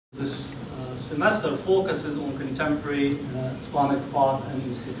This semester focuses on contemporary Islamic thought and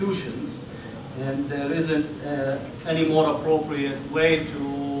institutions, and there isn't any more appropriate way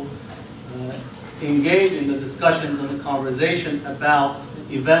to engage in the discussions and the conversation about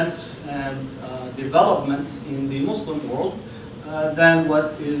events and developments in the Muslim world than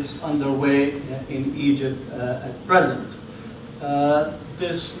what is underway in Egypt at present.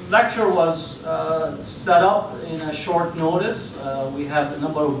 This lecture was set up in a short notice. We have a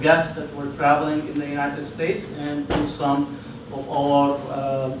number of guests that were traveling in the United States, and to some of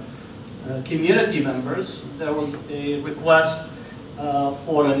our community members, there was a request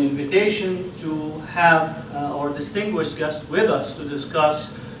for an invitation to have our distinguished guests with us to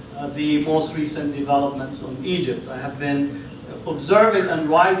discuss the most recent developments on Egypt. I have been observing and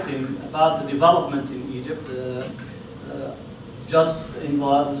writing about the development in Egypt. Just in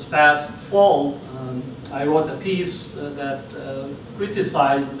this past fall, I wrote a piece that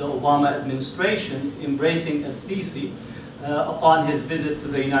criticized the Obama administration's embracing al-Sisi upon his visit to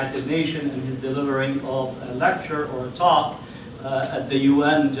the United Nations and his delivering of a lecture or a talk at the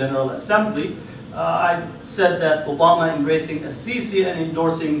UN General Assembly. I said that Obama embracing al-Sisi and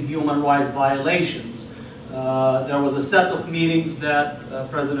endorsing human rights violations. There was a set of meetings that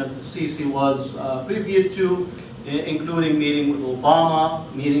President al-Sisi was privy to, including meeting with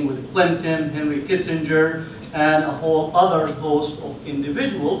Obama, meeting with Clinton, Henry Kissinger, and a whole other host of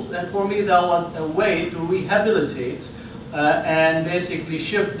individuals. And for me, that was a way to rehabilitate and basically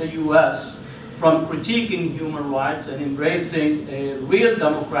shift the US from critiquing human rights and embracing a real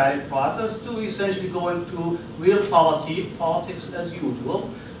democratic process to essentially going to real politics as usual,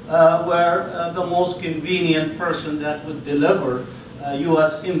 where the most convenient person that would deliver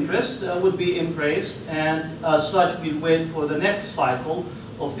US interest would be embraced, and as such we'd wait for the next cycle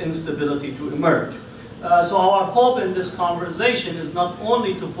of instability to emerge. So our hope in this conversation is not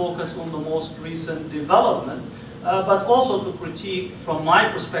only to focus on the most recent development, but also to critique, from my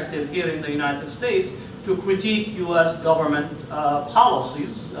perspective here in the United States, to critique US government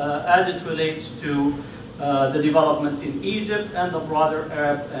policies as it relates to the development in Egypt and the broader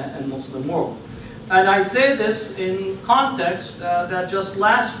Arab and Muslim world. And I say this in context that just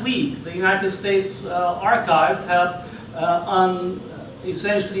last week, the United States archives have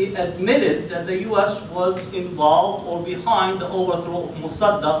essentially admitted that the US was involved or behind the overthrow of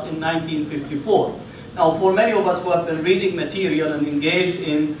Mossadegh in 1954. Now, for many of us who have been reading material and engaged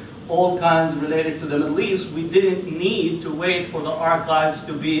in all kinds related to the Middle East, we didn't need to wait for the archives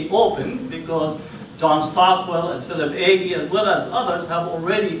to be open, because John Stockwell and Philip Agee, as well as others, have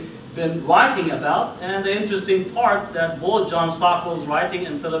already been writing about. And the interesting part that both John Stockwell's writing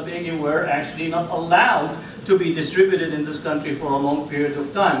and Philip Agee were actually not allowed to be distributed in this country for a long period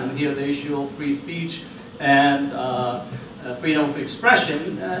of time. And here the issue of free speech and freedom of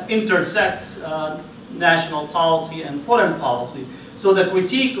expression intersects national policy and foreign policy. So the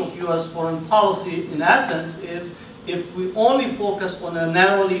critique of US foreign policy, in essence, is if we only focus on a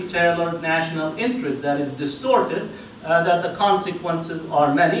narrowly tailored national interest that is distorted, that the consequences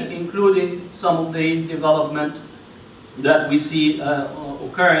are many, including some of the development that we see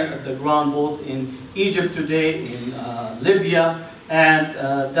occurring at the ground, both in Egypt today, in Libya, and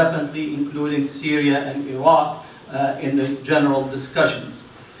definitely including Syria and Iraq in the general discussions.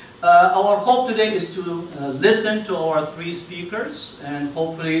 Our hope today is to listen to our three speakers, and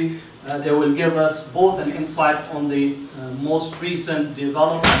hopefully they will give us both an insight on the most recent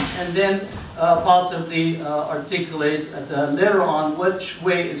development, and then possibly articulate later on which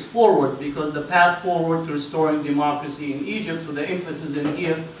way is forward, because the path forward to restoring democracy in Egypt, so the emphasis in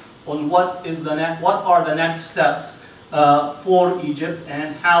here on what are the next steps for Egypt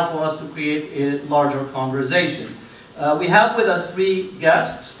and how for us to create a larger conversation. We have with us three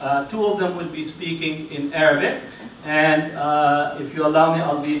guests. Two of them will be speaking in Arabic, and if you allow me,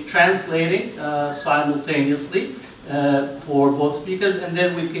 I'll be translating simultaneously for both speakers, and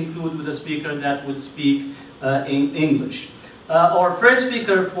then we'll conclude with a speaker that will speak in English. Our first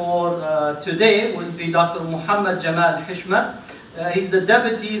speaker for today will be Dr. Muhammad Jamal Hishmat. He's the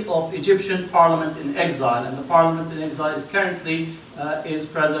deputy of Egyptian Parliament in Exile, and the Parliament in Exile is currently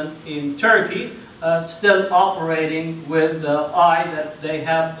present in Turkey, still operating with the eye that they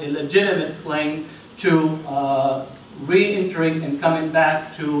have a legitimate claim to re-entering and coming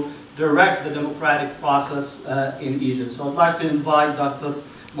back to direct the democratic process in Egypt. So I'd like to invite Dr.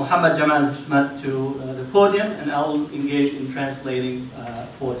 Muhammad Jamal Hishmat to the podium, and I will engage in translating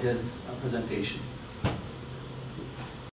for his presentation.